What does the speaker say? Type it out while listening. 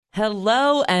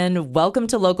Hello and welcome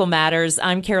to Local Matters.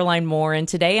 I'm Caroline Moore, and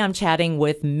today I'm chatting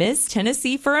with Miss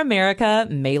Tennessee for America,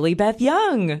 Maylee Beth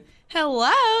Young.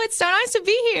 Hello, it's so nice to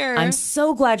be here. I'm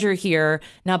so glad you're here.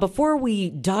 Now, before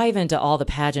we dive into all the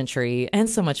pageantry and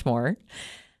so much more,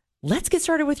 let's get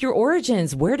started with your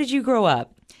origins. Where did you grow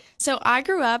up? So I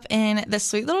grew up in the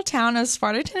sweet little town of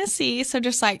Sparta, Tennessee. So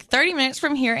just like 30 minutes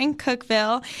from here in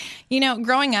Cookeville. You know,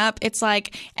 growing up, it's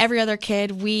like every other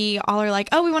kid, we all are like,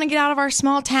 oh, we want to get out of our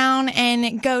small town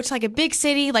and go to like a big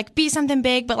city, like be something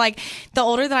big. But like the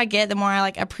older that I get, the more I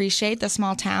like appreciate the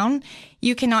small town.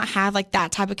 You cannot have like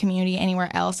that type of community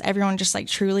anywhere else. Everyone just like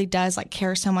truly does like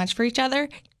care so much for each other.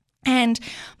 And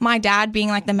my dad being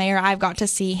like the mayor, I've got to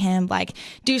see him like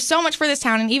do so much for this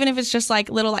town. And even if it's just like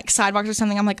little like sidewalks or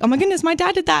something, I'm like, oh my goodness, my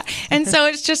dad did that. And so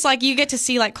it's just like you get to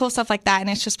see like cool stuff like that. And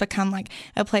it's just become like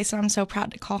a place that I'm so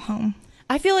proud to call home.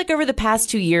 I feel like over the past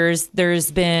 2 years,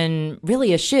 there's been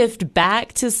really a shift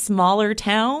back to smaller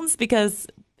towns because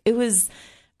it was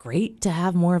great to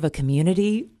have more of a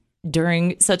community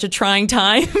during such a trying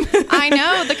time. I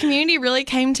know, the community really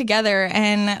came together,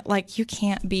 and like you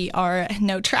can't beat our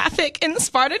no traffic in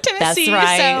Sparta, Tennessee.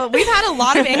 That's right. So we've had a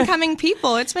lot of incoming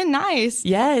people. It's been nice.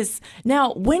 Yes.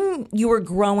 Now, when you were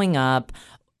growing up,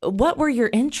 what were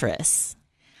your interests?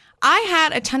 I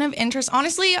had a ton of interest.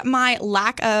 Honestly, my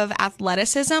lack of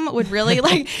athleticism would really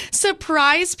like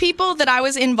surprise people that I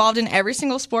was involved in every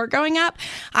single sport growing up.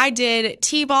 I did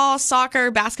t-ball, soccer,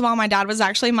 basketball. My dad was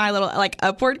actually my little like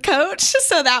Upward coach,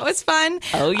 so that was fun.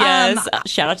 Oh, yes.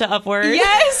 Shout out to Upward.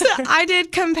 Yes. I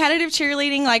did competitive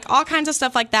cheerleading, like all kinds of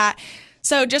stuff like that.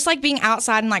 So just like being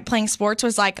outside and like playing sports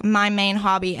was like my main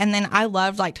hobby. And then I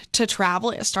loved like to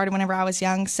travel. It started whenever I was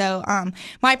young. So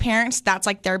my parents, that's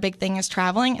like their big thing is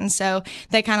traveling. And so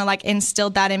they kind of like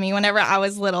instilled that in me whenever I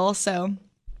was little. So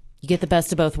you get the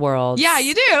best of both worlds. Yeah,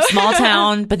 you do. Small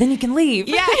town, but then you can leave.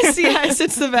 Yes,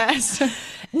 it's the best.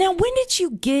 Now, when did you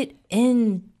get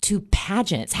into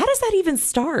pageants? How does that even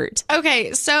start?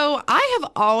 Okay, so I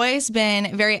have always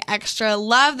been very extra,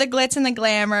 love the glitz and the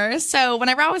glamour. So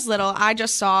whenever I was little, I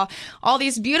just saw all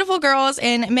these beautiful girls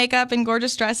in makeup and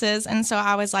gorgeous dresses. And so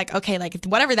I was like, okay, like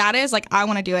whatever that is, like I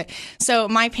want to do it. So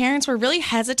my parents were really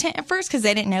hesitant at first because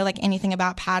they didn't know like anything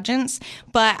about pageants.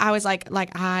 But I was like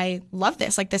I love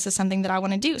this. Like this is something that I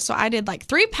want to do. So I did like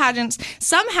 3 pageants.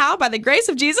 Somehow, by the grace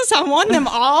of Jesus, I won them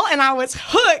all and I was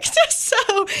hooked.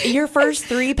 So your first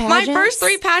 3 pageants? My first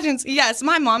 3 pageants, yes.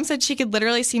 My mom said she could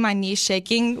literally see my knees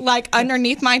shaking like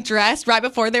underneath my dress right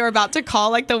before they were about to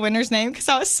call like the winner's name because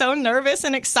I was so nervous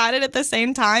and excited at the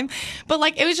same time. But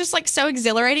like it was just like so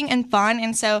exhilarating and fun.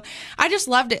 And so I just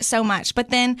loved it so much. But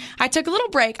then I took a little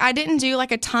break. I didn't do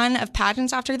like a ton of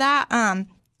pageants after that.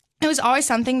 It was always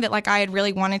something that like I had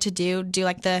really wanted to do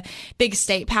like the big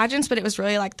state pageants, but it was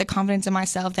really like the confidence in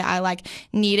myself that I like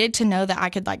needed to know that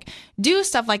I could like do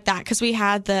stuff like that because we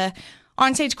had the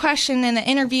on-stage question and the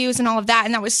interviews and all of that,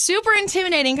 and that was super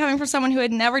intimidating coming from someone who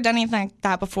had never done anything like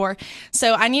that before.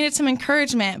 So I needed some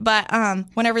encouragement, but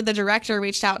whenever the director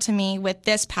reached out to me with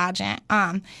this pageant,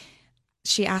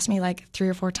 she asked me like 3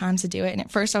 or 4 times to do it. And at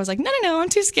first I was like, no, I'm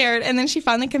too scared. And then she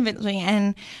finally convinced me.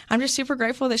 And I'm just super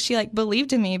grateful that she like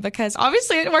believed in me because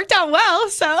obviously it worked out well.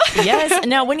 So yes.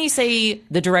 Now, when you say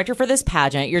the director for this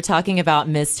pageant, you're talking about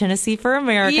Miss Tennessee for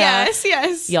America.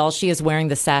 Yes. Y'all, she is wearing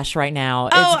the sash right now.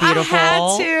 It's oh, beautiful.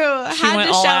 I had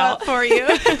to show up for you.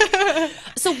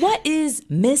 So what is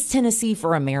Miss Tennessee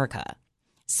for America?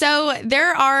 So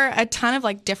there are a ton of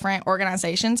like different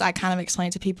organizations. I kind of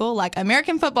explain to people like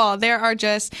American football. There are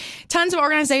just tons of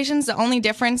organizations. The only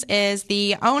difference is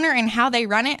the owner and how they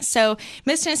run it. So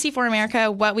Miss Tennessee for America,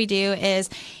 what we do is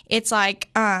it's like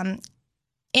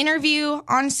interview,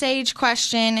 on-stage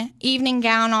question, evening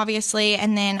gown, obviously,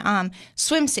 and then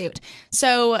swimsuit.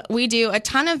 So we do a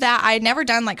ton of that. I had never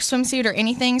done like swimsuit or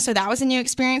anything, so that was a new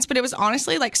experience, but it was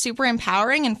honestly like super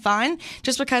empowering and fun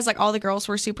just because like all the girls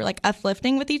were super like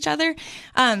uplifting with each other.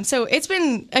 So it's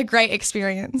been a great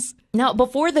experience. Now,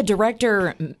 before the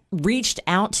director reached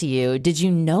out to you, did you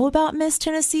know about Miss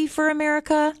Tennessee for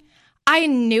America? I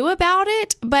knew about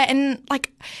it, but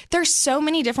there's so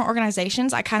many different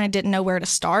organizations, I kind of didn't know where to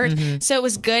start. Mm-hmm. So it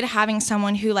was good having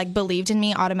someone who like believed in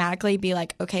me automatically be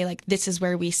like, okay, like this is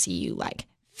where we see you like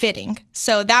fitting.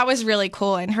 So that was really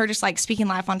cool. And her just like speaking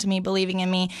life onto me, believing in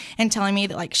me and telling me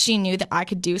that like she knew that I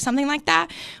could do something like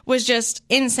that was just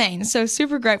insane. So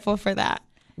super grateful for that.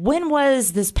 When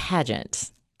was this pageant?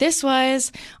 This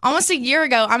was almost a year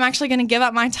ago. I'm actually going to give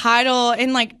up my title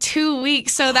in like 2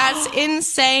 weeks. So that's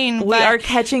insane. We are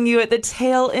catching you at the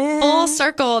tail end. Full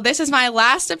circle. This is my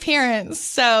last appearance.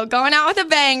 So going out with a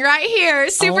bang right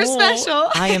here. Super special.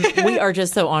 We are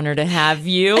just so honored to have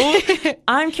you.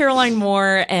 I'm Caroline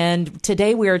Moore, and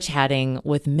today we are chatting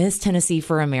with Miss Tennessee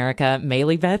for America,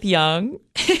 Maylee Beth Young.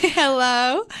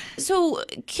 Hello. So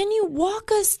can you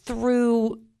walk us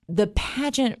through the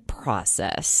pageant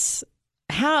process?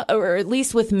 How, or at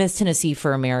least with Miss Tennessee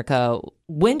for America,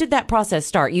 when did that process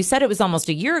start? You said it was almost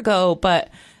a year ago, but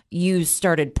you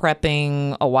started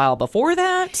prepping a while before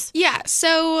that? Yeah,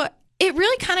 so it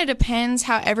really kind of depends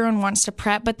how everyone wants to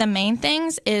prep, but the main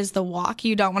things is the walk.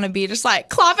 You don't want to be just like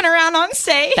clopping around on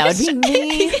stage. That would be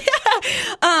me.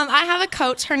 I have a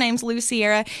coach. Her name's Lou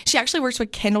Sierra. She actually works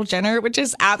with Kendall Jenner, which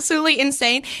is absolutely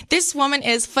insane. This woman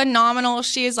is phenomenal.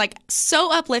 She is like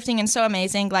so uplifting and so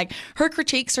amazing. Like her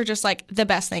critiques are just like the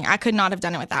best thing. I could not have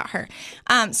done it without her.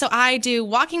 So I do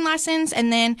walking lessons,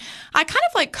 and then I kind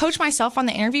of like coach myself on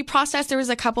the interview process. There was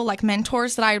a couple like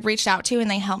mentors that I reached out to,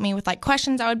 and they helped me with like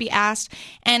questions I would be asked.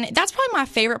 And that's probably my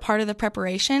favorite part of the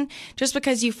preparation, just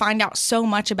because you find out so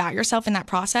much about yourself in that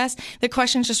process. The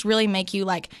questions just really make you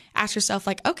like ask yourself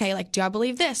like, okay, like, do I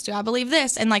believe this? Do I believe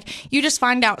this? And like, you just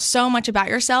find out so much about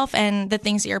yourself and the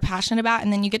things that you're passionate about,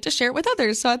 and then you get to share it with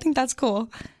others. So I think that's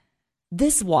cool.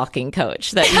 This walking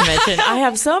coach that you mentioned, I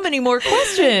have so many more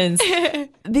questions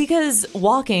because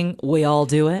walking, we all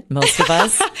do it, most of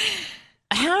us.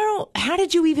 How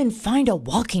did you even find a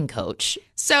walking coach?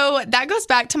 So that goes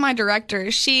back to my director.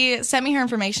 She sent me her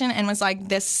information and was like,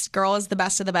 this girl is the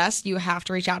best of the best. You have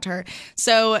to reach out to her.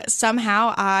 So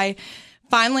somehow I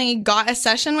finally got a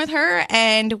session with her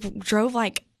and drove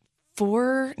like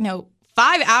 5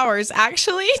 hours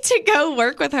actually to go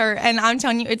work with her. And I'm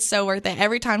telling you, it's so worth it.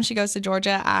 Every time she goes to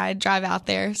Georgia, I drive out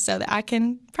there so that I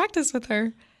can practice with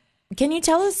her. Can you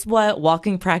tell us what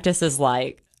walking practice is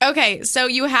like? Okay, so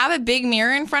you have a big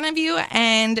mirror in front of you,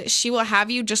 and she will have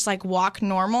you just like walk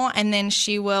normal, and then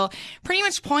she will pretty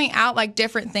much point out like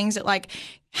different things that like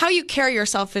how you carry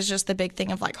yourself is just the big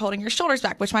thing of like holding your shoulders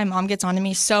back, which my mom gets on to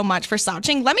me so much for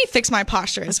slouching. Let me fix my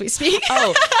posture as we speak.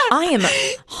 Oh, I am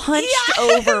hunched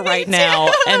over right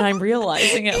now, and I'm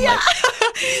realizing it. Yeah.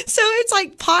 So it's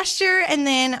like posture, and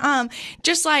then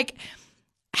just like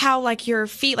how like your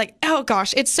feet, like, oh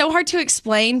gosh, it's so hard to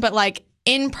explain, but like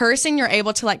in person, you're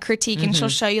able to like critique, and she'll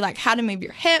show you like how to move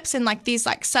your hips in like these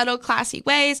like subtle, classy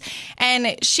ways.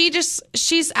 And she's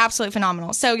absolutely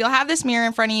phenomenal. So you'll have this mirror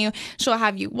in front of you. She'll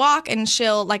have you walk, and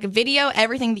she'll like video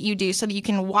everything that you do so that you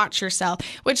can watch yourself,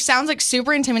 which sounds like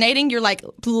super intimidating. You're like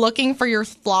looking for your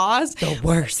flaws. The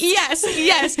worst.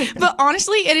 Yes. But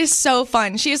honestly, it is so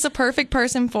fun. She is the perfect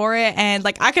person for it. And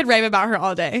like, I could rave about her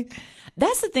all day.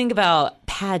 That's the thing about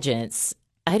pageants.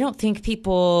 I don't think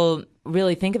people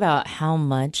really think about how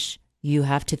much you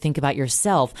have to think about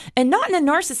yourself, and not in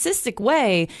a narcissistic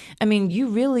way. I mean, you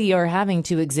really are having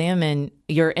to examine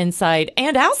your inside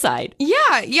and outside.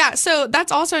 Yeah. So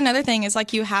that's also another thing is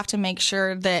like you have to make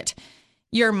sure that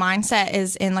your mindset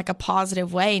is in like a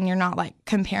positive way, and you're not like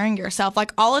comparing yourself.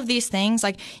 Like all of these things,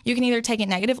 like you can either take it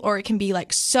negative or it can be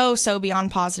like so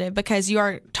beyond positive, because you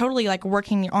are totally like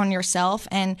working on yourself.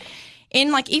 And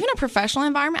in like even a professional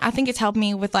environment, I think it's helped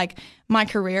me with like my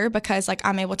career, because like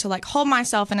I'm able to like hold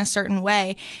myself in a certain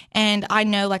way, and I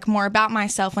know like more about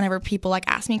myself whenever people like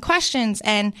ask me questions.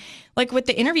 And like with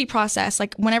the interview process,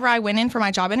 like whenever I went in for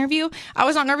my job interview, I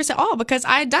was not nervous at all, because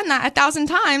I had done that 1,000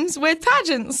 times with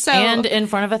pageants. So and in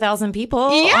front of 1,000 people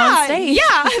on stage.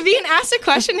 Yeah, being asked a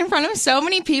question in front of so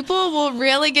many people will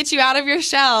really get you out of your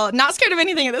shell. Not scared of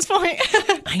anything at this point.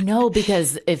 I know,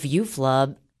 because if you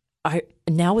flub,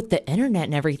 now with the internet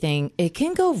and everything, it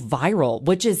can go viral,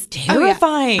 which is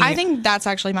terrifying. Oh, yeah. I think that's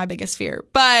actually my biggest fear.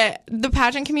 But the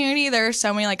pageant community, there are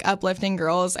so many like uplifting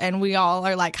girls, and we all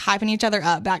are like hyping each other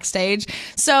up backstage.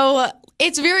 So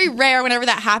it's very rare whenever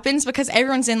that happens, because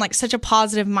everyone's in like such a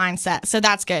positive mindset. So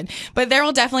that's good. But there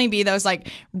will definitely be those like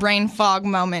brain fog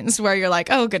moments where you're like,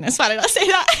 oh goodness, why did I say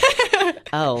that?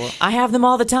 Oh, I have them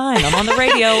all the time. I'm on the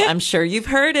radio. I'm sure you've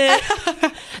heard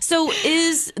it. So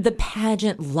is the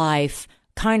pageant life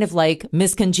kind of like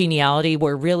Miss Congeniality,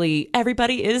 where really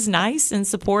everybody is nice and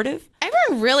supportive?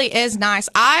 Everyone really is nice.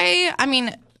 I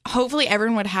mean, hopefully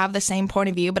everyone would have the same point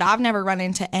of view, but I've never run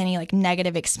into any like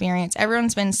negative experience.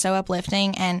 Everyone's been so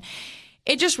uplifting, and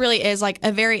it just really is like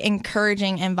a very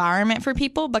encouraging environment for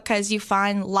people, because you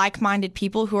find like-minded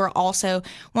people who are also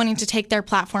wanting to take their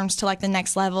platforms to like the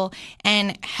next level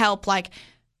and help like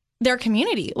their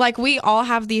community. Like we all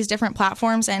have these different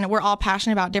platforms, and we're all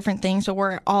passionate about different things, but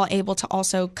we're all able to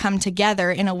also come together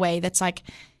in a way that's like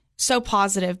so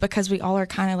positive because we all are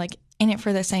kind of like in it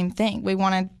for the same thing. We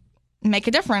want to make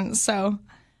a difference. So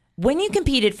when you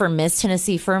competed for Miss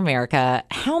Tennessee for America,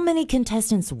 how many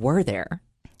contestants were there?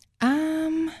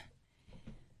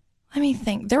 Let me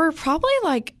think. There were probably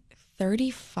like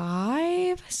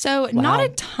 35. So not a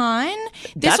ton.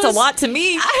 That's a lot to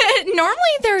me. Normally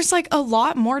there's like a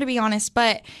lot more, to be honest,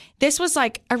 but this was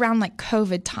like around like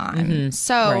COVID time.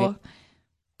 So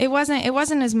it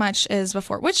wasn't as much as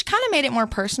before, which kind of made it more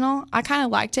personal. I kind of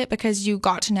liked it because you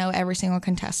got to know every single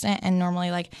contestant, and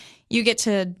normally like you get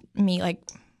to meet like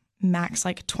max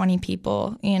like 20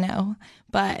 people, you know.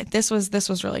 But this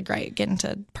was really great getting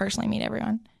to personally meet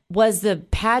everyone. Was the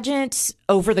pageant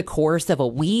over the course of a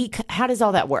week? How does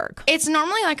all that work? It's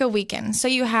normally like a weekend. So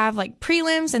you have like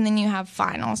prelims and then you have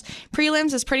finals.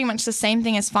 Prelims is pretty much the same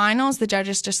thing as finals. The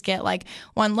judges just get like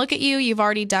one look at you. You've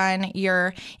already done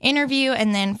your interview.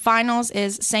 And then finals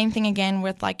is same thing again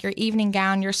with like your evening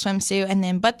gown, your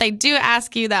swimsuit. But they do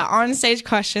ask you that on-stage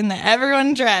question that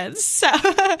everyone dreads. So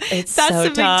that's so the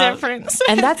big tough. difference.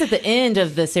 And that's at the end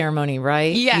of the ceremony,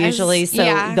 right? Yes. Usually. So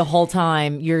Yeah. the whole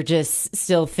time you're just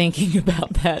still thinking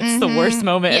about that. It's the worst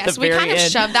moment at the very end. Yes, we kind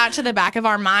of shoved that to the back of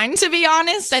our mind, to be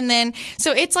honest. And then,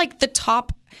 so it's like the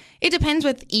top, it depends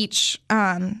with each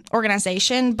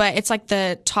organization, but it's like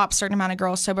the top certain amount of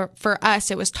girls. So for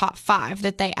us, it was top 5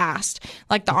 that they asked,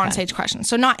 like the on-stage questions.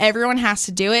 So not everyone has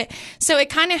to do it. So it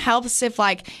kind of helps if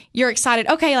like you're excited,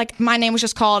 okay, like my name was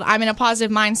just called, I'm in a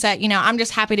positive mindset, you know, I'm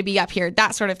just happy to be up here,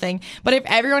 that sort of thing. But if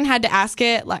everyone had to ask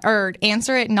it like, or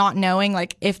answer it not knowing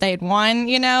like if they'd won,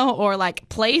 you know, or like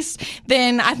placed,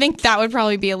 then I think that would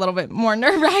probably be a little bit more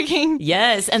nerve-wracking.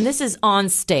 Yes, and this is on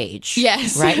stage.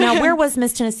 Yes. Right? Now, where was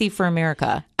Miss Tennessee for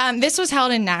America? This was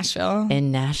held in Nashville.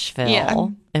 In Nashville. Yeah.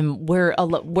 And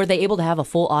were they able to have a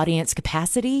full audience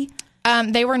capacity?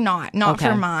 They were not Okay.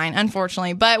 for mine,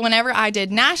 unfortunately. But whenever I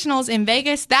did nationals in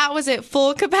Vegas, that was at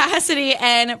full capacity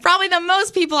and probably the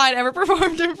most people I'd ever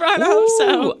performed in front of.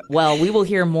 So, Ooh. Well, we will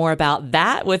hear more about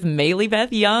that with Maylee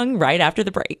Beth Young right after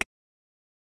the break.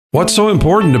 What's so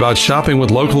important about shopping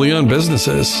with locally owned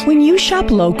businesses? When you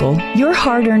shop local, your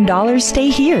hard-earned dollars stay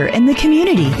here in the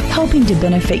community, helping to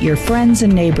benefit your friends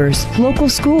and neighbors, local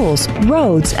schools,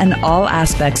 roads, and all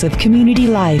aspects of community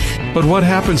life. But what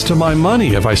happens to my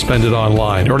money if I spend it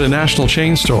online or at a national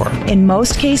chain store? In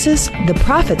most cases, the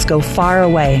profits go far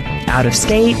away, out of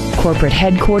state, corporate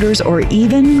headquarters, or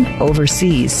even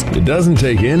overseas. It doesn't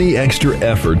take any extra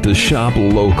effort to shop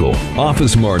local.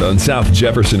 Office Mart on South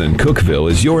Jefferson and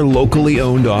Cookeville is your locally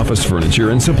owned office furniture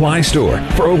and supply store.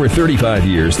 For over 35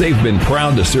 years, they've been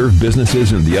proud to serve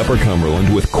businesses in the Upper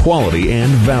Cumberland with quality and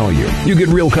value. You get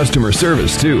real customer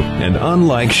service too. And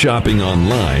unlike shopping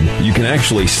online, you can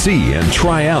actually see and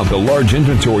try out the large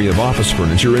inventory of office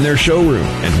furniture in their showroom.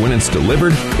 And when it's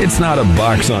delivered, it's not a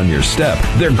box on your step.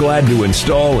 They're glad to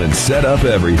install and set up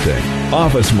everything.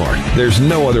 Office Mart. There's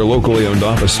no other locally owned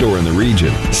office store in the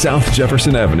region. South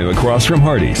Jefferson Avenue across from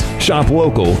Hardee's. Shop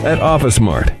local at Office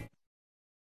Mart.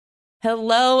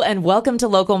 Hello and welcome to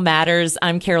Local Matters.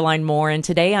 I'm Caroline Moore, and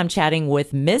today I'm chatting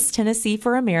with Miss Tennessee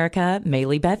for America,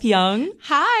 Maylee Beth Young.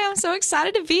 hi, I'm so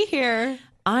excited to be here.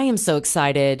 I am so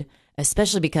excited,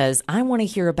 especially because I want to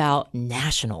hear about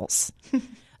nationals.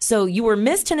 So you were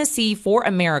Miss Tennessee for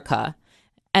America,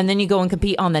 and then you go and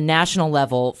compete on the national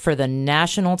level for the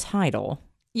national title.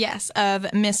 Yes,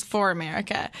 of Miss for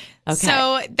America. Okay.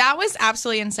 So that was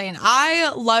absolutely insane. I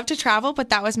love to travel, but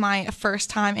that was my first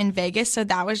time in Vegas. So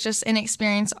that was just an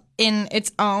experience in its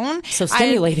own. So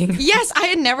stimulating. Yes, I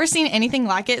had never seen anything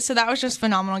like it. So that was just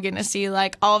phenomenal getting to see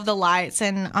like all of the lights.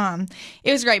 And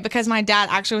it was great because my dad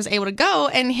actually was able to go,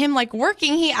 and him like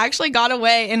working, he actually got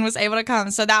away and was able to come.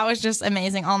 So that was just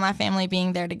amazing. All my family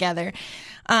being there together.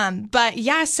 But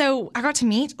yeah, so I got to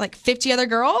meet like 50 other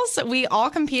girls. We all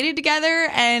competed together,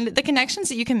 and the connections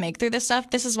that you can make through this stuff,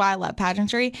 this is why I love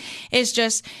pageantry, is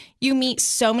just you meet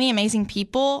so many amazing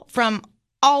people from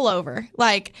all over.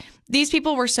 Like, these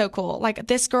people were so cool. Like,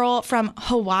 this girl from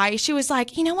Hawaii, she was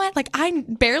like, you know what? Like, I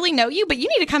barely know you, but you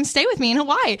need to come stay with me in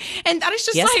Hawaii. And that is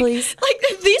just Yes, like, please.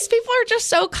 like, these people are just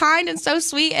so kind and so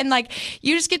sweet. And like,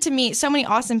 you just get to meet so many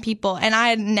awesome people. And I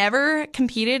had never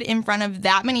competed in front of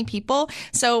that many people.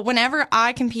 So whenever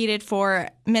I competed for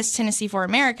Miss Tennessee for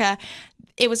America,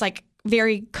 it was like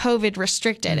very COVID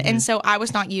restricted. And so I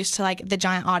was not used to like the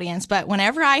giant audience. But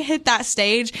whenever I hit that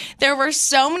stage, there were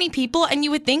so many people, and you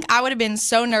would think I would have been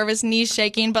so nervous, knees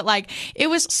shaking, but like it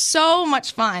was so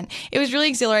much fun. It was really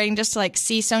exhilarating just to like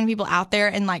see so many people out there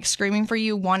and like screaming for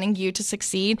you, wanting you to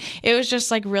succeed. It was just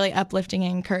like really uplifting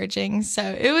and encouraging. So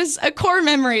it was a core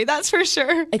memory, that's for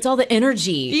sure. It's all the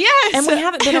energy. Yes. And we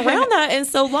haven't been around that in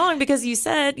so long because you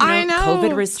said, I know.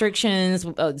 COVID restrictions,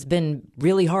 it's been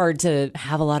really hard to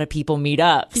have a lot of people meet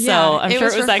up. So Yeah, I'm sure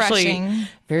it was refreshing. actually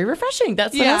very refreshing.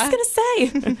 That's what I was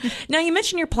going to say. Now, you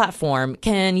mentioned your platform.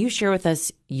 Can you share with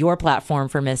us your platform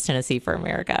for Miss Tennessee for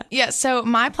America? Yeah, so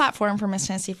my platform for Miss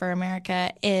Tennessee for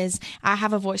America is I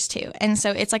Have a Voice Too. And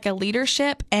so it's like a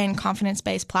leadership and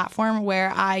confidence-based platform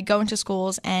where I go into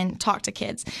schools and talk to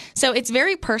kids. So it's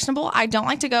very personable. I don't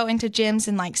like to go into gyms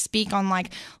and like speak on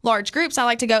like large groups. I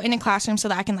like to go into classrooms so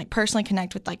that I can like personally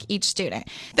connect with like each student.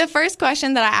 The first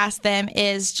question that I ask them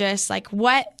is just like,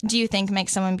 what do you think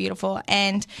makes someone beautiful?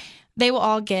 And they will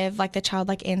all give like the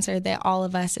childlike answer that all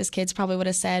of us as kids probably would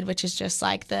have said, which is just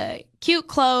like the cute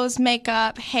clothes,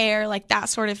 makeup, hair, like that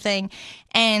sort of thing.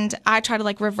 And I try to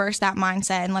like reverse that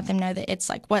mindset and let them know that it's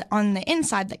like what on the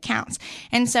inside that counts.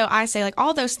 And so I say like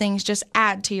all those things just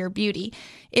add to your beauty.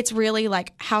 It's really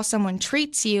like how someone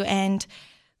treats you and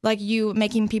like you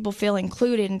making people feel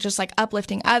included and just like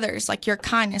uplifting others, like your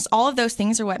kindness, all of those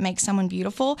things are what makes someone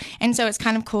beautiful. And so it's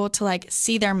kind of cool to like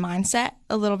see their mindset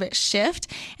a little bit shift,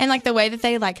 and like the way that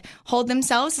they like hold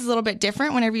themselves is a little bit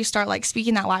different whenever you start like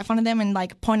speaking that life onto them and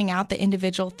like pointing out the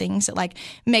individual things that like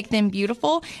make them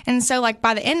beautiful. And so like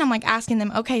by the end, I'm like asking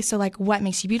them, okay, so like what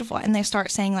makes you beautiful? And they start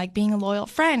saying like being a loyal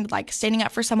friend, like standing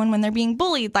up for someone when they're being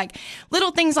bullied, like little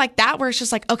things like that, where it's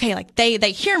just like, okay, like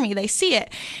they hear me, they see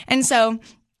it. And so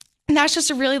that's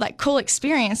just a really like cool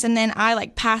experience. And then I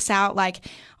like pass out like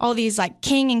all these like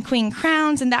king and queen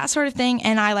crowns and that sort of thing.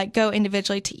 And I like go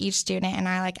individually to each student and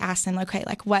I like ask them, okay,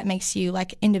 like what makes you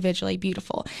like individually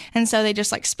beautiful? And so they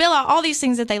just like spill out all these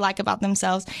things that they like about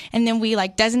themselves. And then we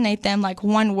like designate them like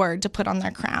one word to put on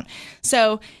their crown.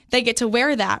 So they get to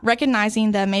wear that,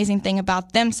 recognizing the amazing thing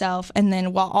about themselves. And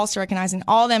then while also recognizing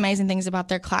all the amazing things about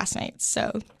their classmates.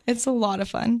 So it's a lot of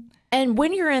fun. And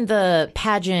when you're in the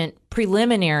pageant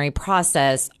preliminary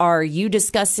process, are you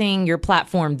discussing your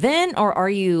platform then, or are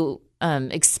you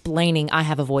explaining I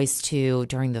Have a Voice Too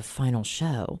during the final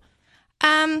show?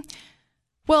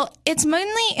 Well, it's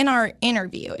mainly in our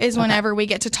interview is whenever we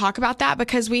get to talk about that,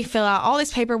 because we fill out all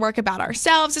this paperwork about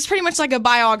ourselves. It's pretty much like a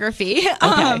biography.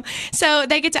 Okay. So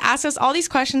they get to ask us all these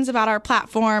questions about our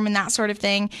platform and that sort of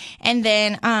thing. And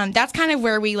then that's kind of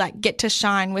where we like get to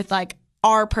shine with like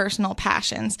our personal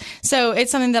passions. So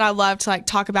it's something that I love to like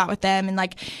talk about with them. And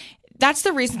like, that's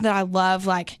the reason that I love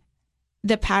like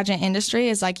the pageant industry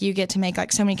is like you get to make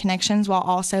like so many connections while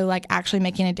also like actually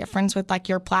making a difference with like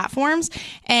your platforms.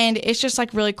 And it's just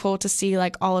like really cool to see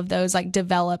like all of those like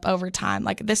develop over time.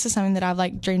 Like this is something that I've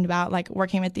like dreamed about, like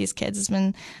working with these kids has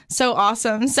been so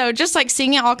awesome. So just like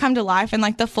seeing it all come to life and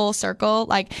like the full circle,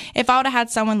 like if I would have had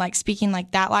someone like speaking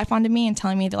like that life onto me and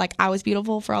telling me that like I was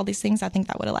beautiful for all these things, I think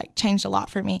that would have like changed a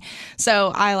lot for me.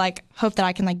 So I like hope that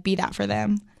I can like be that for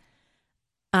them.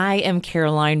 I am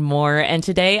Caroline Moore, and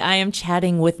today I am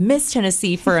chatting with Miss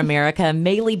Tennessee for America,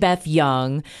 Maylee Beth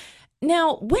Young.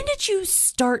 Now, when did you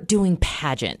start doing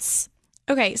pageants?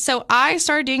 Okay, so I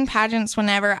started doing pageants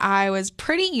whenever I was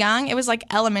pretty young. It was like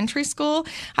elementary school.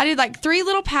 I did like 3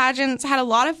 little pageants, had a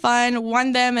lot of fun,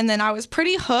 won them, and then I was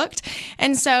pretty hooked.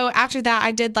 And so after that,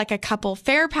 I did like a couple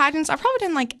fair pageants. I've probably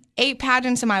done like 8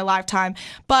 pageants in my lifetime.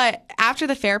 But after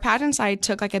the fair pageants, I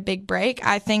took like a big break.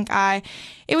 I think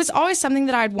it was always something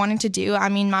that I'd wanted to do. I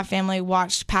mean, my family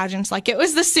watched pageants like it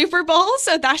was the Super Bowl.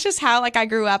 So that's just how like I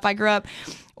grew up. I grew up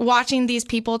watching these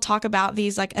people talk about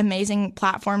these like amazing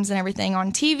platforms and everything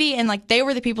on TV. And like they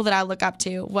were the people that I look up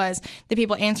to, was the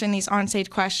people answering these onstage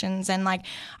questions. And like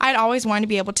I'd always wanted to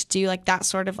be able to do like that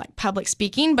sort of like public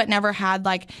speaking, but never had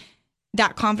like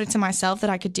that confidence in myself that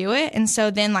I could do it. And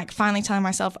so then like finally telling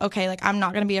myself, okay, like I'm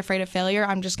not going to be afraid of failure.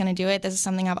 I'm just going to do it. This is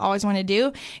something I've always wanted to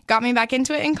do. Got me back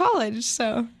into it in college.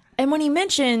 So. And when you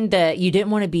mentioned that you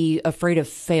didn't want to be afraid of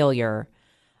failure,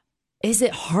 is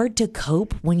it hard to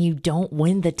cope when you don't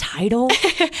win the title?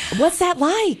 What's that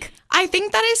like? I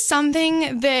think that is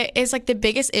something that is like the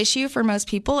biggest issue for most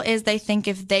people, is they think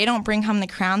if they don't bring home the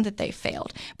crown that they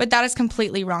failed. But that is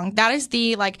completely wrong. That is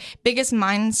the like biggest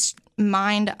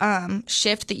mind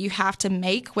shift that you have to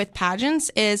make with pageants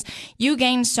is you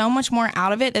gain so much more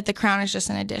out of it that the crown is just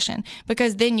an addition,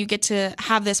 because then you get to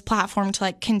have this platform to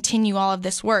like continue all of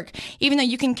this work. Even though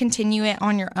you can continue it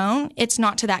on your own, it's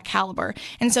not to that caliber.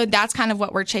 And so that's kind of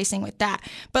what we're chasing with that.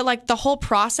 But like the whole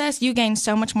process, you gain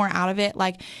so much more out of it.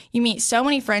 Like you meet so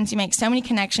many friends, you make so many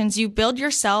connections, you build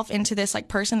yourself into this like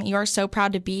person that you are so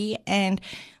proud to be. And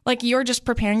like you're just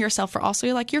preparing yourself for also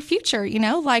like your future, you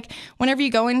know, like whenever you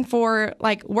go in for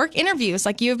like work interviews,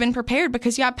 like you have been prepared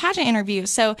because you have pageant interviews.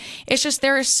 So it's just,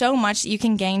 there is so much that you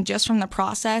can gain just from the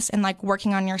process and like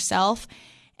working on yourself.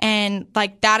 And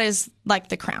like that is like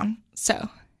the crown. So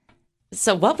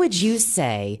what would you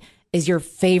say is your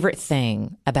favorite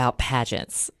thing about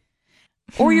pageants,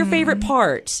 or your favorite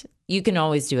part? You can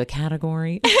always do a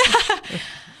category.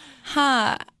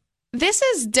 This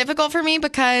is difficult for me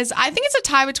because I think it's a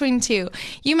tie between two.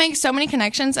 You make so many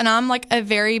connections, and I'm like a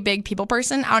very big people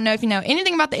person. I don't know if you know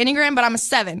anything about the Enneagram, but I'm a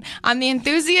 7. I'm the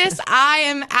enthusiast. I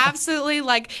am absolutely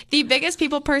like the biggest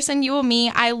people person you will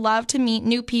meet. I love to meet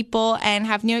new people and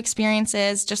have new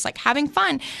experiences, just like having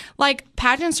fun. Like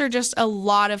pageants are just a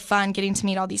lot of fun getting to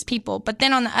meet all these people. But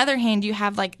then on the other hand, you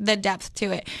have like the depth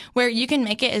to it where you can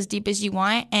make it as deep as you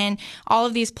want. And all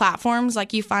of these platforms,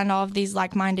 like you find all of these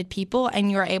like-minded people and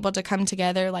you're able to come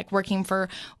together, like working for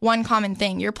one common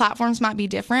thing. Your platforms might be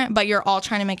different, but you're all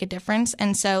trying to make a difference.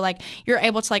 And so like you're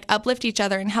able to like uplift each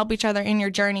other and help each other in your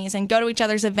journeys and go to each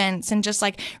other's events and just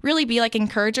like really be like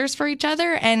encouragers for each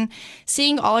other. And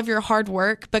seeing all of your hard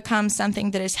work become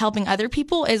something that is helping other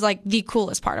people is like the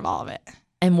coolest part of all of it.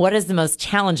 And what is the most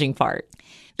challenging part?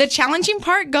 The challenging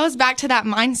part goes back to that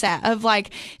mindset of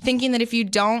like thinking that if you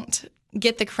don't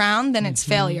get the crown, then it's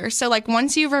failure. So like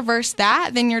once you reverse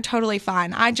that, then you're totally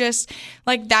fine. I just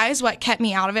like, that is what kept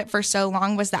me out of it for so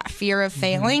long, was that fear of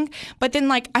failing. But then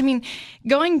like, I mean,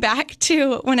 going back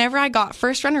to whenever I got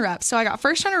first runner up. So I got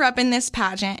first runner up in this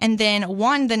pageant and then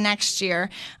won the next year.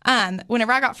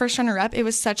 Whenever I got first runner up, it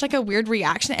was such like a weird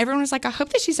reaction. Everyone was like, I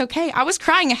hope that she's okay. I was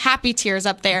crying happy tears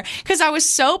up there because I was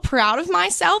so proud of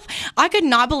myself. I could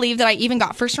not believe that I even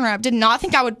got first runner up. Did not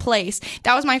think I would place.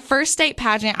 That was my first state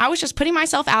pageant. I was just putting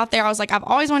myself out there. I was like, I've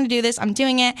always wanted to do this. I'm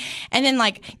doing it. And then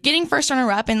like getting first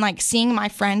runner up and like seeing my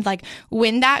friend like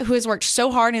win that, who has worked so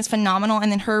hard and is phenomenal.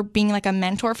 And then her being like a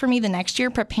mentor for me the next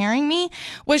year, preparing me,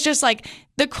 was just like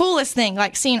the coolest thing.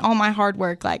 Like seeing all my hard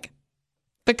work like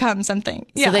become something.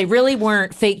 So they really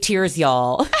weren't fake tears,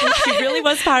 y'all. She really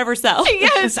was proud of herself.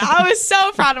 Yes, I was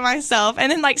so proud of myself.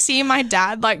 And then like seeing my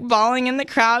dad like bawling in the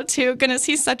crowd too. Goodness,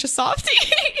 he's such a softie.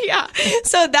 Yeah.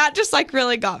 So that just like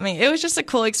really got me. It was just a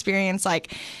cool experience,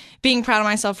 like being proud of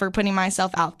myself for putting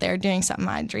myself out there, doing something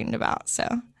I dreamed about. So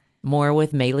more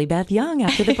with Maylee Beth Young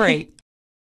after the break.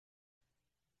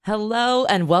 Hello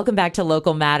and welcome back to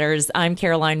Local Matters. I'm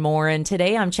Caroline Moore, and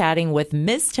today I'm chatting with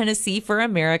Miss Tennessee for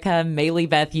America, Maylee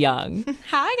Beth Young.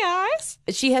 Hi, guys.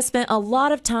 She has spent a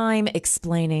lot of time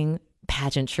explaining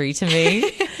pageantry to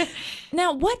me.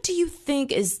 Now, what do you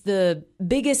think is the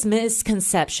biggest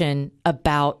misconception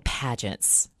about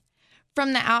pageants?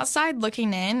 From the outside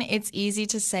looking in, it's easy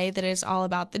to say that it's all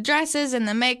about the dresses and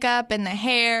the makeup and the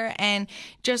hair and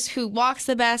just who walks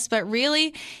the best. But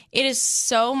really, it is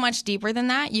so much deeper than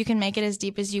that. You can make it as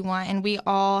deep as you want. And we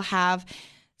all have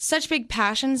such big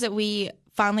passions that we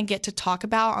finally get to talk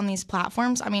about on these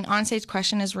platforms. I mean, Onstage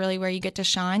Question is really where you get to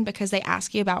shine because they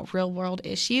ask you about real world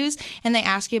issues and they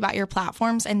ask you about your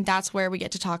platforms, and that's where we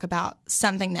get to talk about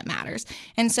something that matters.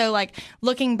 And so like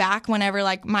looking back, whenever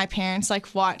like my parents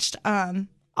like watched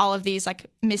all of these like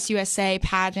Miss USA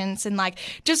pageants and like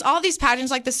just all these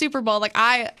pageants like the Super Bowl, like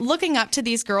I looking up to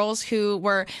these girls who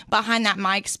were behind that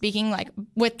mic speaking like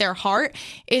with their heart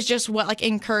is just what like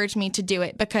encouraged me to do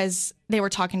it, because they were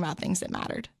talking about things that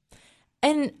mattered.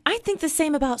 And I think the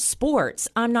same about sports.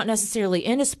 I'm not necessarily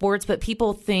into sports, but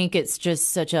people think it's just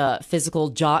such a physical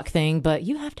jock thing. But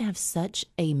you have to have such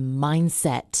a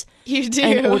mindset you do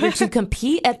in order to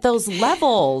compete at those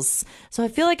levels. So I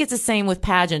feel like it's the same with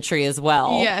pageantry as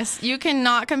well. Yes, you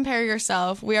cannot compare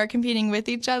yourself. We are competing with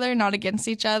each other, not against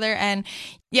each other. And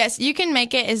yes, you can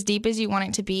make it as deep as you want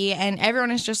it to be. And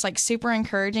everyone is just like super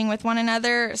encouraging with one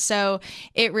another. So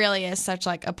it really is such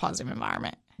like a positive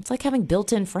environment. It's like having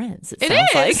built-in friends. It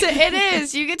is. It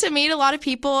is. You get to meet a lot of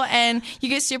people and you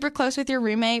get super close with your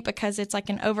roommate because it's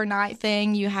like an overnight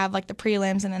thing. You have like the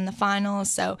prelims and then the finals.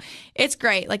 So it's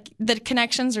great. Like the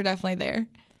connections are definitely there.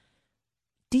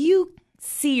 Do you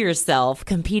see yourself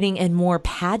competing in more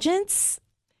pageants?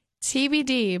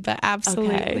 TBD, but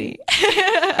absolutely.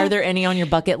 Okay. Are there any on your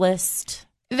bucket list?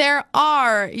 There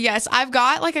are. Yes, I've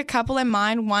got like a couple in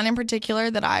mind, one in particular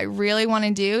that I really want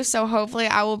to do. So hopefully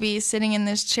I will be sitting in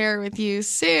this chair with you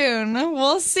soon.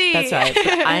 We'll see. That's right.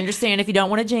 I understand if you don't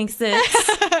want to jinx it.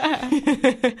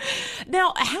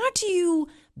 Now, how do you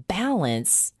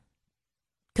balance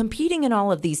competing in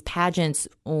all of these pageants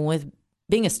with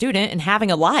being a student and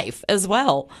having a life as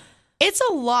well? It's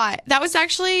a lot. That was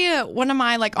actually one of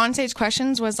my like onstage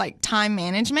questions was like time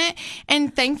management.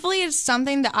 And thankfully it's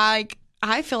something that I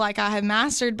feel like I have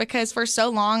mastered because for so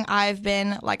long I've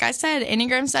been, like I said,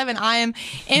 Enneagram 7. I am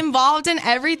involved in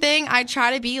everything. I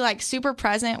try to be like super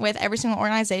present with every single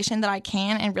organization that I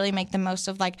can and really make the most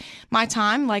of like my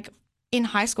time. Like in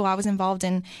high school, I was involved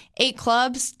in 8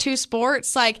 clubs, 2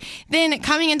 sports. Like then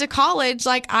coming into college,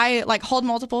 like I like hold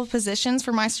multiple positions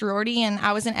for my sorority and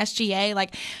I was in SGA.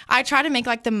 Like I try to make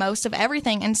like the most of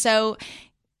everything. And so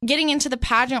getting into the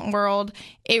pageant world,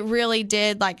 it really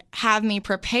did like have me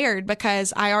prepared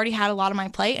because I already had a lot on my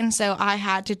plate. And so I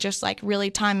had to just like really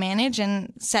time manage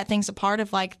and set things apart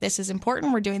of like, this is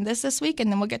important. We're doing this week and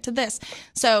then we'll get to this.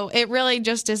 So it really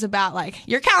just is about like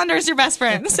your calendar is your best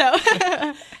friend. So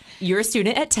You're a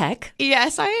student at Tech.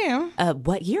 Yes, I am.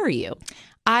 What year are you?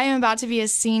 I am about to be a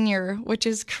senior, which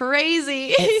is crazy.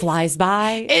 It flies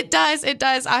by. It does. It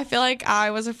does. I feel like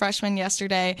I was a freshman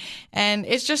yesterday, and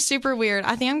it's just super weird.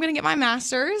 I think I'm going to get my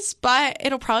master's, but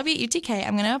it'll probably be at UTK.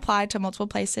 I'm going to apply to multiple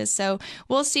places, so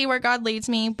we'll see where God leads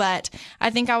me, but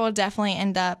I think I will definitely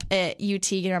end up at UT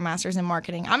getting a master's in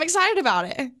marketing. I'm excited about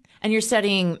it. And you're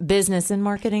studying business and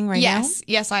marketing right now?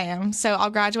 Yes, I am. So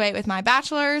I'll graduate with my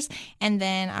bachelor's, and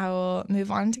then I will move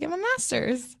on to get my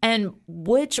master's. And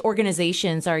which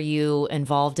organizations are you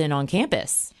involved in on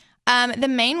campus? The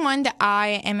main one that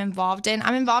I am involved in,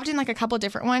 I'm involved in like a couple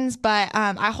different ones, but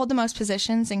I hold the most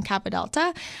positions in Kappa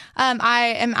Delta.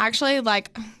 I am actually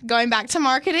like going back to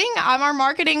marketing. I'm our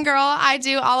marketing girl. I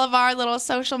do all of our little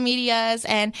social medias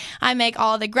and I make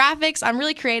all the graphics. I'm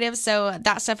really creative, so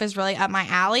that stuff is really up my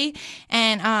alley.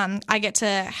 And I get to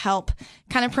help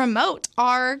kind of promote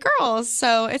our girls.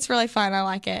 So it's really fun. I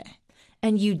like it.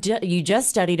 And you just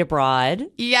studied abroad.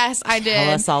 Yes, I did.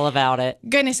 Tell us all about it.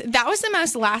 Goodness, that was the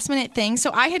most last minute thing. So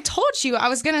I had told you I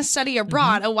was going to study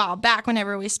abroad a while back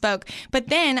whenever we spoke. But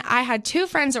then I had 2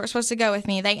 friends that were supposed to go with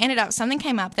me. They ended up, something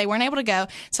came up. They weren't able to go.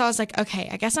 So I was like, okay,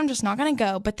 I guess I'm just not going to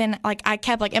go. But then like I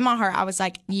kept like in my heart, I was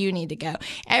like, you need to go.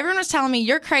 Everyone was telling me,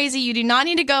 you're crazy. You do not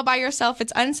need to go by yourself.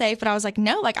 It's unsafe. But I was like,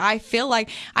 no, like I feel like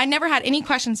I never had any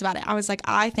questions about it. I was like,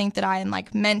 I think that I am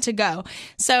like meant to go.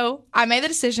 So I made the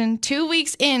decision 2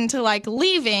 weeks into like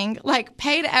leaving, like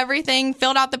paid everything,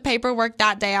 filled out the paperwork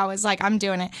that day. I was like, I'm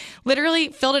doing it. Literally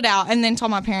filled it out and then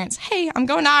told my parents, hey, I'm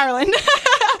going to Ireland.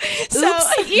 So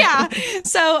yeah.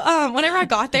 So whenever I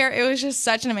got there, it was just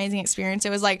such an amazing experience.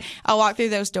 It was like I walked through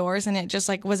those doors and it just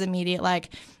like was immediate like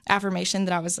affirmation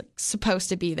that I was like supposed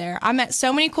to be there. I met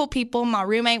so many cool people. My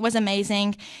roommate was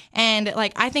amazing. And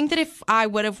like I think that if I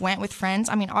would have went with friends,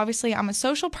 I mean, obviously I'm a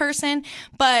social person,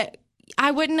 but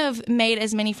I wouldn't have made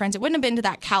as many friends. It wouldn't have been to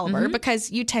that caliber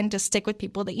because you tend to stick with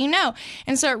people that you know.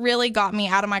 And so it really got me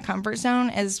out of my comfort zone,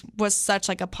 as was such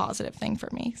like a positive thing for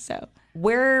me. So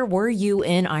where were you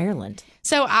in Ireland?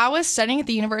 So I was studying at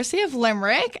the University of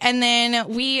Limerick, and then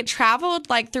we traveled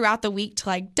like throughout the week to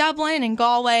like Dublin and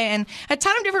Galway and a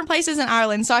ton of different places in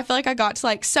Ireland. So I feel like I got to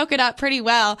like soak it up pretty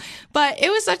well. But it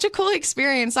was such a cool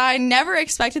experience. I never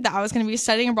expected that I was going to be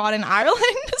studying abroad in Ireland.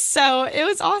 So it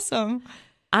was awesome.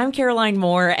 I'm Caroline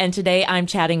Moore, and today I'm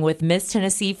chatting with Miss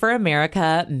Tennessee for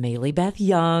America, Maylee Beth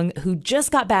Young, who just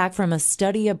got back from a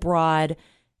study abroad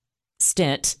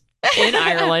stint in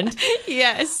Ireland.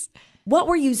 Yes. What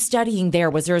were you studying there?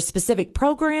 Was there a specific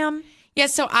program? Yeah,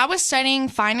 so I was studying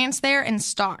finance there and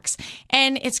stocks.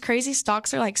 And it's crazy.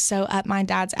 Stocks are like so up my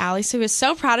dad's alley. So he was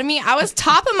so proud of me. I was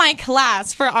top of my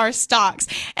class for our stocks.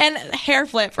 And hair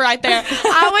flip right there.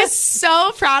 I was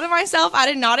so proud of myself. I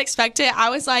did not expect it. I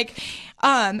was like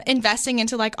investing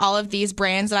into like all of these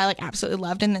brands that I like absolutely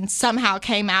loved and then somehow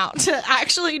came out to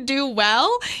actually do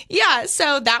well. Yeah,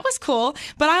 so that was cool.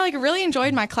 But I like really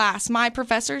enjoyed my class. My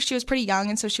professor, she was pretty young,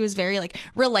 and so she was very like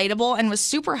relatable and was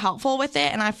super helpful with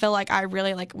it. And I feel like I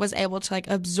really like was able to like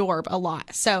absorb a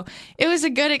lot. So it was a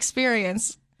good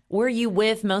experience. Were you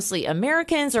with mostly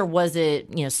Americans, or was it,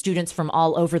 students from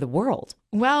all over the world?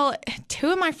 Well,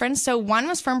 2 of my friends, so one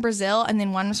was from Brazil and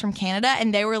then one was from Canada,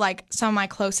 and they were like some of my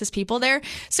closest people there.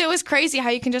 So it was crazy how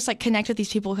you can just like connect with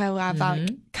these people who have like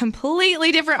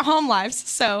completely different home lives.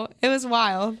 So it was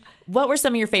wild. What were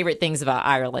some of your favorite things about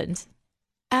Ireland?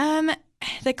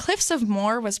 the Cliffs of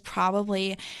Moher was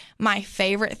probably my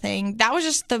favorite thing. That was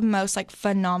just the most like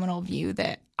phenomenal view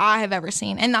that I have ever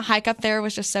seen. And the hike up there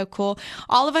was just so cool.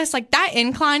 All of us, like that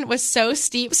incline was so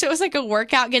steep. So it was like a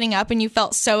workout getting up and you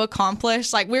felt so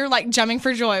accomplished. Like we were like jumping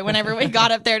for joy whenever we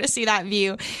got up there to see that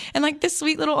view. And like this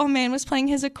sweet little old man was playing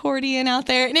his accordion out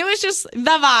there. And it was just the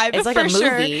vibe. It's like for a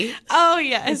movie. Sure. Oh,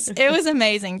 yes. It was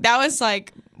amazing. That was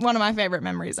like one of my favorite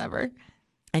memories ever.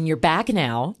 And you're back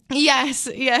now. Yes.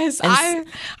 I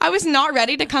was not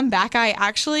ready to come back. I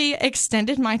actually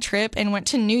extended my trip and went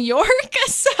to New York.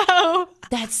 So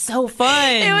that's so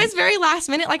fun. It was very last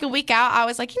minute, like a week out. I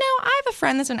was like, I have a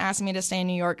friend that's been asking me to stay in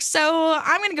New York. So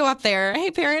I'm going to go up there.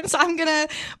 Hey, parents, I'm going to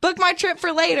book my trip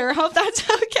for later. Hope that's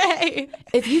okay.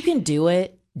 If you can do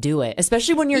it, do it,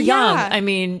 especially when you're young. I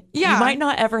mean, you might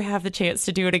not ever have the chance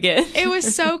to do it again. It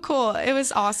was so cool. It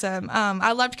was awesome.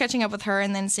 I loved catching up with her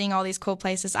and then seeing all these cool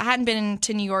places. I hadn't been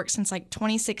to New York since like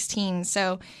 2016,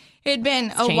 so it had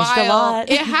been a while. A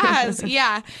lot. It has,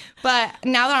 yeah. But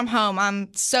now that I'm home,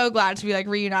 I'm so glad to be like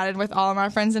reunited with all of my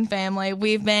friends and family.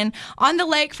 We've been on the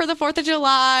lake for the 4th of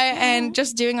July and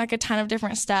just doing like a ton of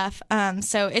different stuff.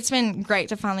 So it's been great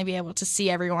to finally be able to see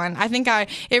everyone. I think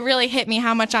it really hit me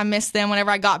how much I missed them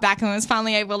whenever I got back and was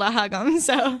finally able to hug them.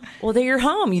 So, well, they're your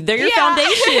home. They're your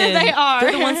foundation. They are.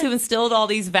 They're the ones who instilled all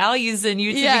these values in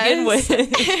you to begin with.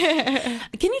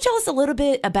 Can you tell us a little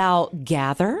bit about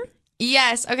Gather?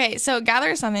 Yes. Okay. So Gather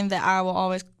is something that I will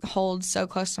always hold so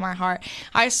close to my heart.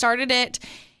 I started it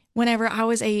whenever I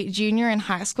was a junior in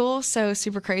high school. So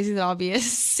super crazy that I'll be a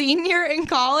senior in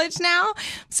college now.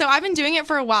 So I've been doing it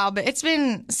for a while, but it's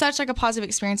been such like a positive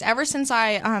experience ever since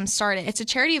I started. It's a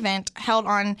charity event held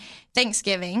on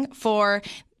Thanksgiving for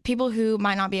people who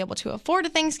might not be able to afford a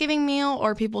Thanksgiving meal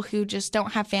or people who just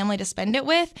don't have family to spend it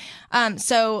with.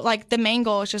 So like the main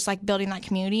goal is just like building that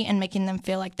community and making them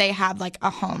feel like they have like a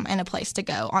home and a place to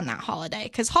go on that holiday.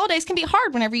 Because holidays can be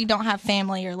hard whenever you don't have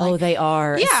family or like. Oh, they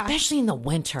are. Yeah. Especially in the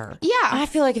winter. Yeah. I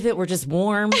feel like if it were just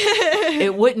warm,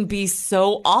 it wouldn't be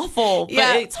so awful.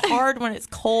 But it's hard when it's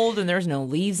cold and there's no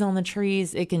leaves on the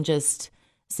trees. It can just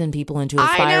send people into a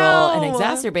spiral and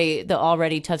exacerbate the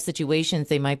already tough situations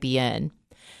they might be in.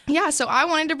 Yeah, so I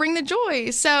wanted to bring the joy.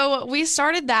 So we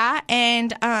started that,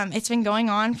 and it's been going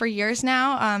on for years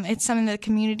now. It's something that the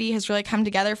community has really come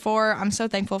together for. I'm so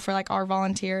thankful for like our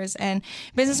volunteers and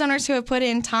business owners who have put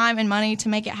in time and money to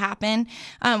make it happen.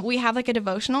 We have like a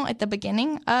devotional at the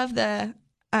beginning of the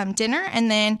dinner,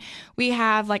 and then we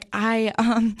have like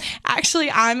I'm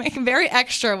very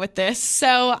extra with this,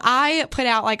 so I put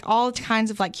out like all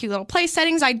kinds of like cute little place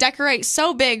settings. I decorate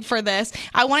so big for this.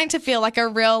 I want it to feel like a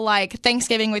real like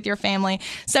Thanksgiving with your family,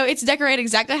 so it's decorated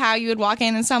exactly how you would walk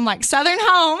in some like southern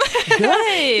home.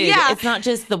 Good. Yeah, it's not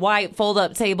just the white fold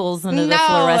up tables under the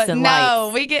fluorescent lights.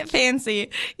 No, we get fancy.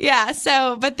 Yeah,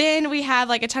 so but then we have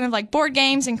like a ton of like board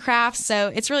games and crafts,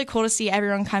 so it's really cool to see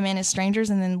everyone come in as strangers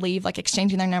and then leave like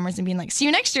exchanging their numbers and being like, see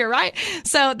you next year, right?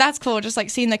 So that's cool, just like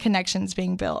seeing the connections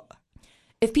being built.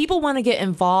 If people want to get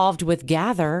involved with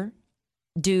Gather,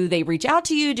 do they reach out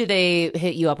to you? Do they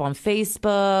hit you up on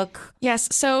Facebook?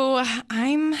 Yes. So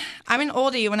I'm an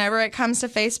oldie whenever it comes to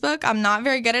Facebook. I'm not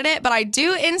very good at it, but I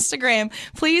do Instagram.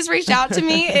 Please reach out to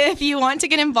me if you want to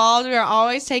get involved. We are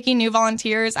always taking new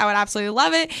volunteers. I would absolutely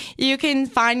love it. You can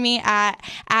find me at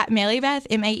Mailybeth,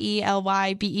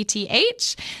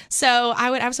 MAELYBETH. So I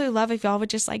would absolutely love if y'all would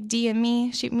just like DM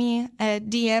me, shoot me a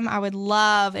DM. I would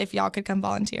love if y'all could come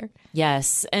volunteer.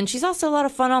 Yes. And she's also a lot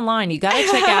of fun online. You got to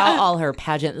check out all her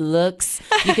pageant looks.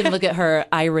 You can look at her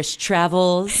Irish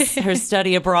travels, her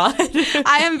study abroad.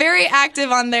 I am very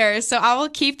active on there, so I will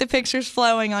keep the pictures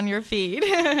flowing on your feed.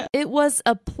 It was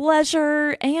a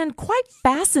pleasure and quite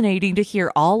fascinating to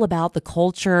hear all about the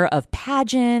culture of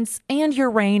pageants and your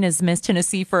reign as Miss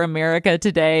Tennessee for America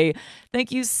today.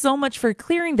 Thank you so much for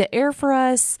clearing the air for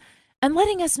us and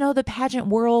letting us know the pageant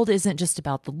world isn't just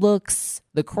about the looks,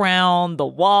 the crown, the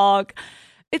walk.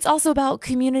 It's also about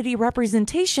community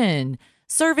representation,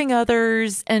 serving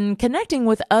others, and connecting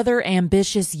with other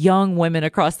ambitious young women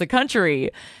across the country.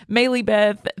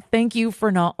 Mailybeth, thank you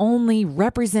for not only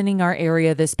representing our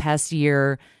area this past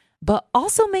year, but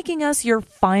also making us your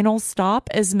final stop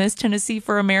as Miss Tennessee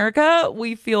for America.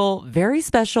 We feel very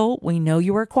special. We know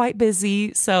you are quite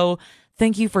busy, so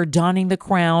thank you for donning the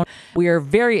crown. We are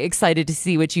very excited to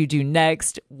see what you do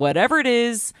next. Whatever it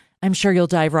is, I'm sure you'll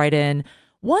dive right in.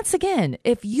 Once again,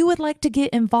 if you would like to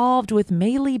get involved with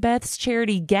Mailybeth's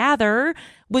charity Gather,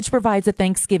 which provides a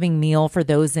Thanksgiving meal for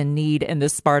those in need in the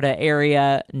Sparta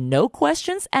area, no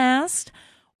questions asked,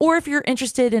 or if you're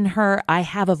interested in her I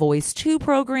Have a Voice Too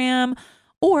program,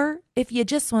 or if you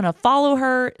just want to follow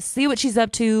her, see what she's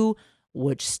up to,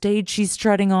 which stage she's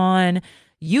strutting on.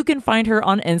 You can find her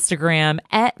on Instagram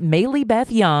at Maylybeth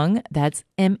Young. That's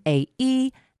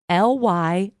MAELYBETH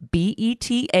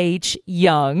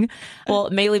Young. Well,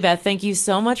 Maylybeth, thank you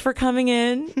so much for coming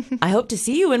in. I hope to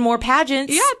see you in more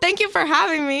pageants. Yeah, thank you for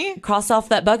having me. Cross off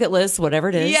that bucket list, whatever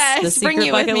it is. Yes, the secret bring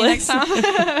you with bucket me list. next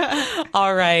time.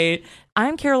 All right.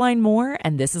 I'm Caroline Moore,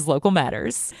 and this is Local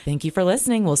Matters. Thank you for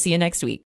listening. We'll see you next week.